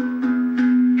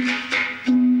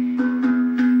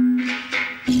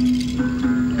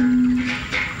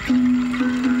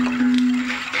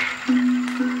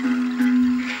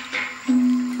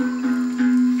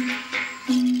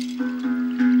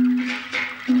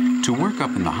 To work up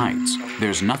in heights,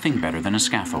 there's nothing better than a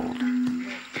scaffold.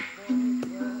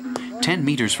 10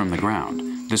 meters from the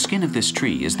ground, the skin of this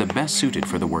tree is the best suited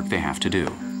for the work they have to do.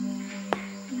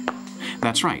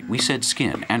 That's right, we said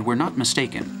skin, and we're not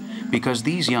mistaken, because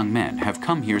these young men have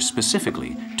come here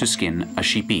specifically to skin a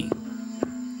shipi.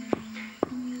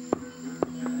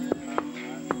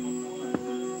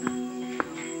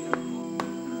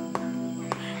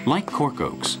 Like cork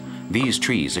oaks, these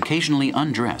trees occasionally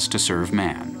undress to serve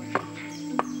man.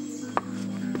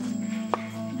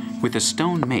 With a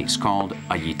stone mace called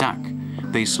a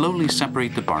yitak, they slowly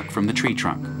separate the bark from the tree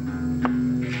trunk.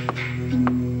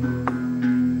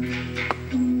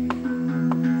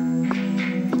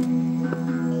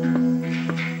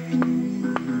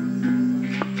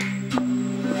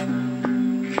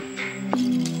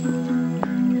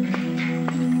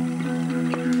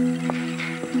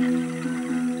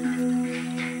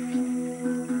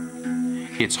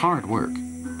 It's hard work,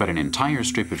 but an entire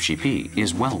strip of shipi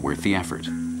is well worth the effort.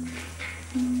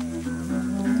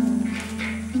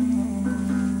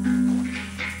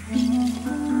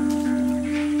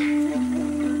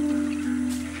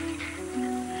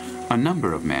 A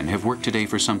number of men have worked today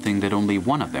for something that only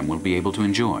one of them will be able to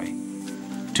enjoy.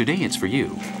 Today it's for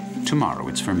you, tomorrow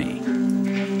it's for me.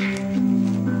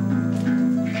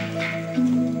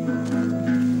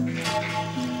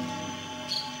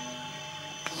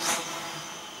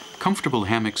 Comfortable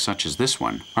hammocks such as this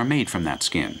one are made from that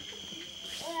skin.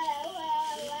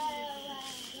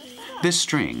 This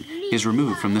string is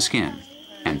removed from the skin,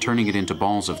 and turning it into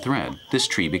balls of thread, this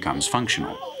tree becomes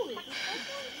functional.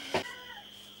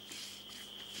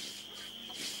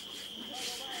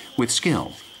 With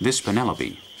skill, this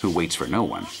Penelope, who waits for no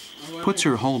one, puts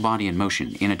her whole body in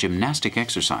motion in a gymnastic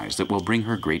exercise that will bring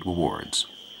her great rewards.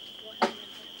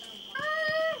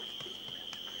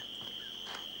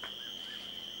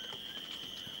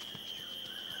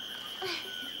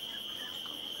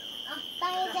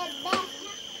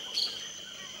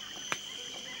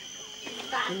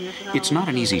 It's not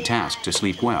an easy task to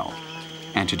sleep well,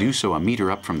 and to do so a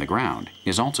meter up from the ground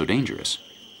is also dangerous.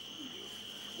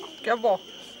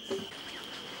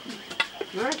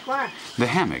 The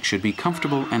hammock should be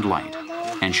comfortable and light,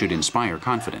 and should inspire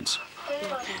confidence.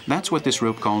 That's what this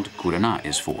rope called kurana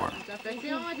is for.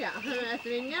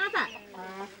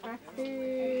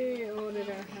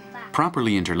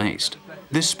 Properly interlaced,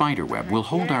 this spider web will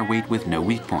hold our weight with no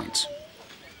weak points.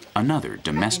 Another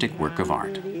domestic work of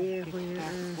art.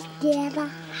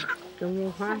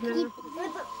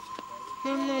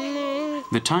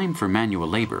 The time for manual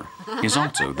labor is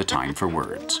also the time for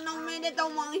words.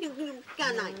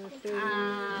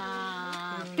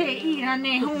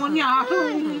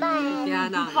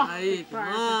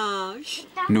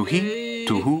 Nuhi,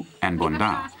 Tuhu, and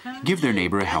Bonda give their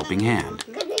neighbor a helping hand.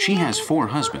 She has 4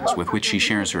 husbands with which she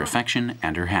shares her affection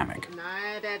and her hammock.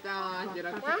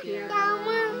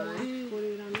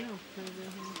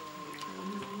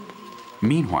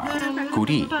 Meanwhile,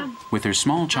 Kuri, with her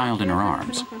small child in her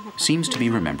arms, seems to be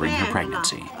remembering her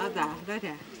pregnancy.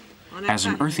 As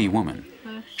an earthy woman,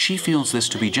 she feels this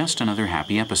to be just another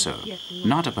happy episode,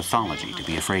 not a pathology to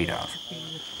be afraid of.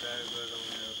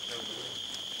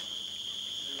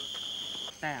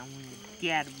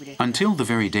 Until the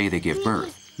very day they give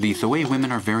birth, the Thoway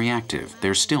women are very active.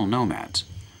 They're still nomads.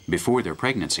 Before their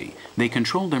pregnancy, they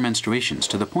control their menstruations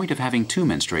to the point of having 2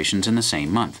 menstruations in the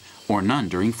same month, or none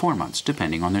during 4 months,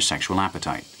 depending on their sexual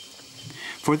appetite.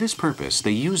 For this purpose,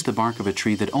 they use the bark of a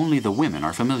tree that only the women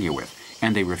are familiar with,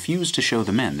 and they refuse to show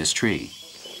the men this tree.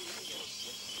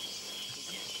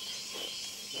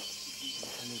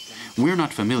 We're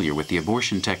not familiar with the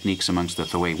abortion techniques amongst the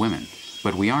Thoway women,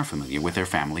 but we are familiar with their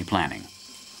family planning.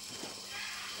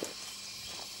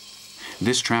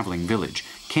 This traveling village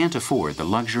can't afford the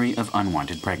luxury of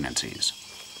unwanted pregnancies.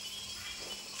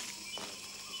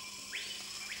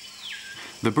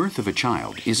 The birth of a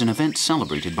child is an event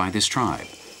celebrated by this tribe,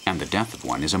 and the death of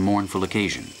one is a mournful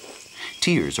occasion.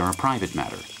 Tears are a private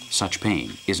matter. Such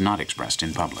pain is not expressed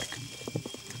in public.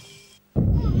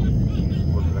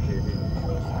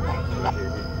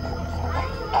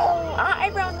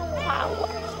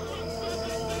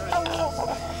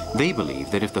 They believe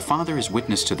that if the father is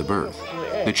witness to the birth,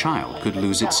 the child could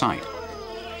lose its sight.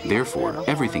 Therefore,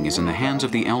 everything is in the hands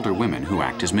of the elder women who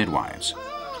act as midwives.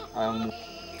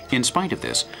 In spite of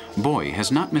this, Boy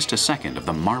has not missed a second of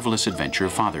the marvelous adventure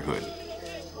of fatherhood.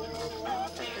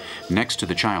 Next to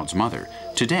the child's mother,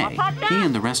 today, he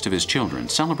and the rest of his children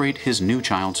celebrate his new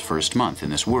child's first month in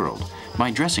this world by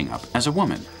dressing up as a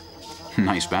woman.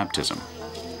 Nice baptism.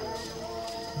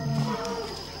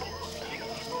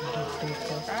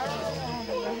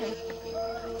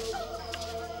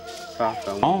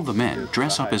 All the men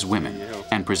dress up as women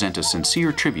and present a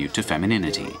sincere tribute to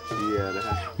femininity.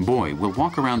 Boy will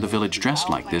walk around the village dressed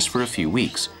like this for a few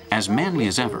weeks, as manly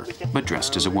as ever, but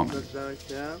dressed as a woman.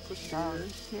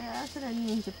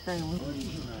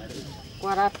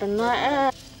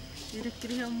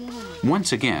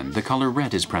 Once again, the color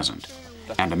red is present,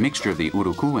 and a mixture of the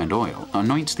uruku and oil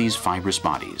anoints these fibrous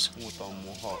bodies.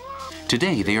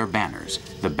 Today they are banners,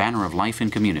 the banner of life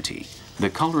and community, the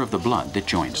color of the blood that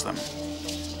joins them.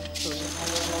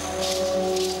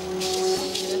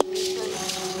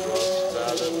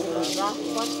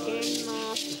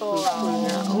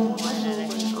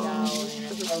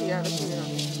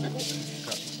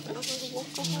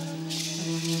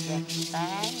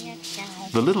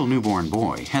 The little newborn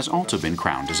boy has also been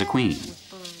crowned as a queen.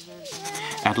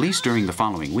 At least during the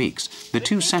following weeks, the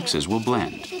two sexes will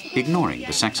blend, ignoring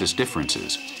the sexist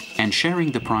differences, and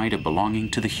sharing the pride of belonging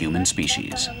to the human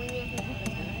species.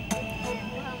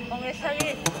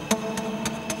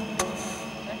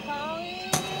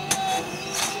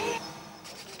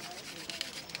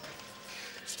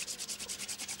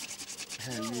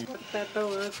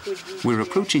 We're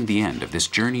approaching the end of this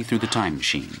journey through the time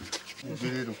machine.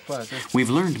 We've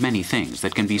learned many things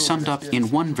that can be summed up in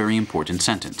one very important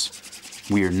sentence.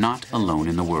 We're not alone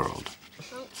in the world.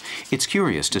 It's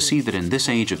curious to see that in this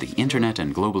age of the internet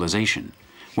and globalization,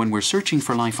 when we're searching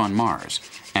for life on Mars,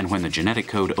 and when the genetic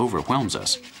code overwhelms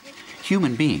us,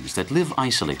 human beings that live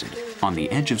isolated on the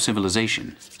edge of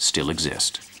civilization still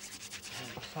exist.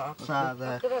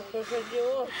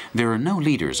 There are no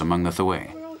leaders among the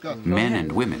Thổ. Men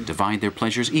and women divide their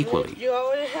pleasures equally,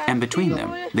 and between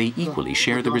them, they equally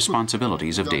share the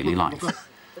responsibilities of daily life.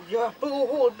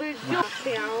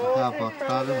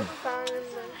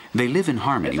 They live in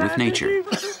harmony with nature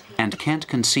and can't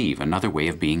conceive another way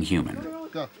of being human.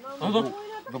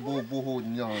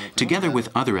 Together with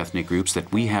other ethnic groups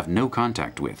that we have no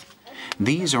contact with,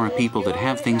 these are a people that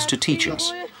have things to teach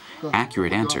us,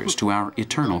 accurate answers to our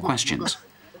eternal questions.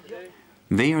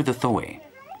 They are the Thổ,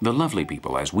 the lovely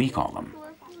people as we call them,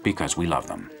 because we love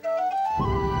them.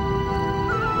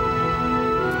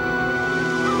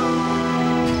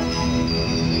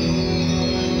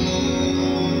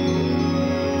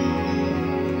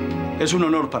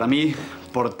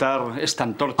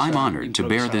 I'm honored to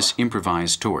bear this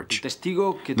improvised torch,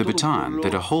 the baton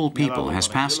that a whole people has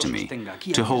passed to me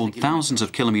to hold thousands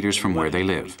of kilometers from where they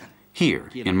live, here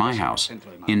in my house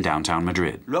in downtown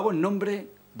Madrid.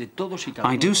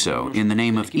 I do so in the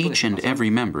name of each and every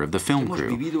member of the film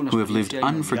crew who have lived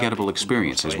unforgettable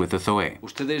experiences with the Thổ.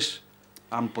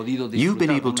 You've been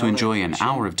able to enjoy an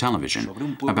hour of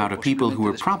television about a people who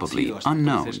are probably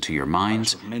unknown to your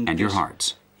minds and your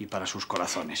hearts.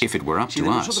 If it were up to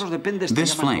us,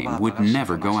 this flame would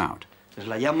never go out.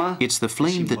 It's the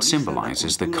flame that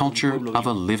symbolizes the culture of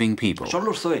a living people,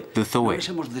 the Thổ.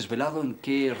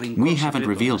 We haven't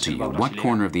revealed to you what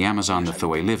corner of the Amazon the Thổ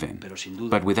live in,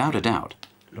 but without a doubt,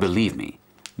 believe me,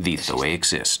 the Thổ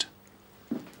exist.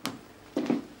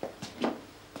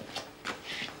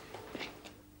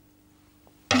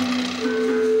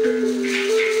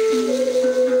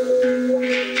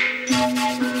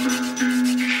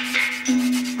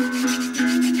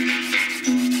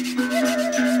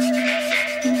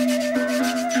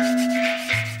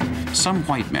 Some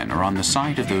white men are on the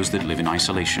side of those that live in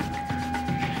isolation.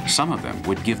 Some of them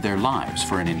would give their lives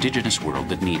for an indigenous world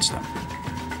that needs them.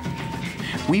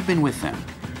 We've been with them,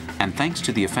 and thanks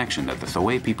to the affection that the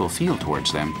Thổ people feel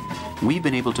towards them, we've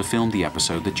been able to film the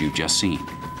episode that you've just seen.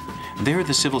 They're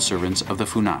the civil servants of the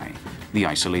Funai, the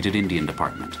isolated Indian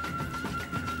department.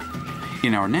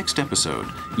 In our next episode,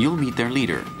 you'll meet their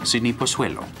leader, Sidney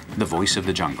Pozuelo, the voice of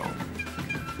the jungle.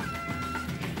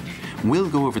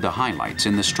 We'll go over the highlights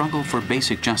in the struggle for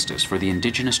basic justice for the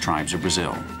indigenous tribes of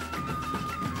Brazil.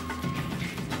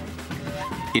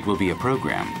 It will be a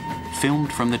program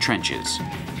filmed from the trenches,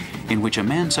 in which a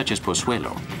man such as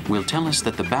Pozuelo will tell us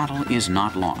that the battle is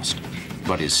not lost,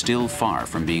 but is still far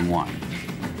from being won.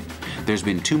 There's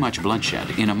been too much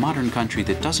bloodshed in a modern country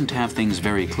that doesn't have things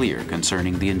very clear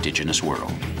concerning the indigenous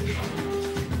world.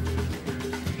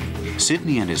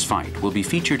 Sidney and his fight will be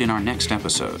featured in our next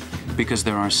episode, because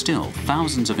there are still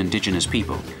thousands of indigenous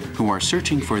people who are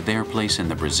searching for their place in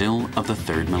the Brazil of the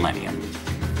third millennium.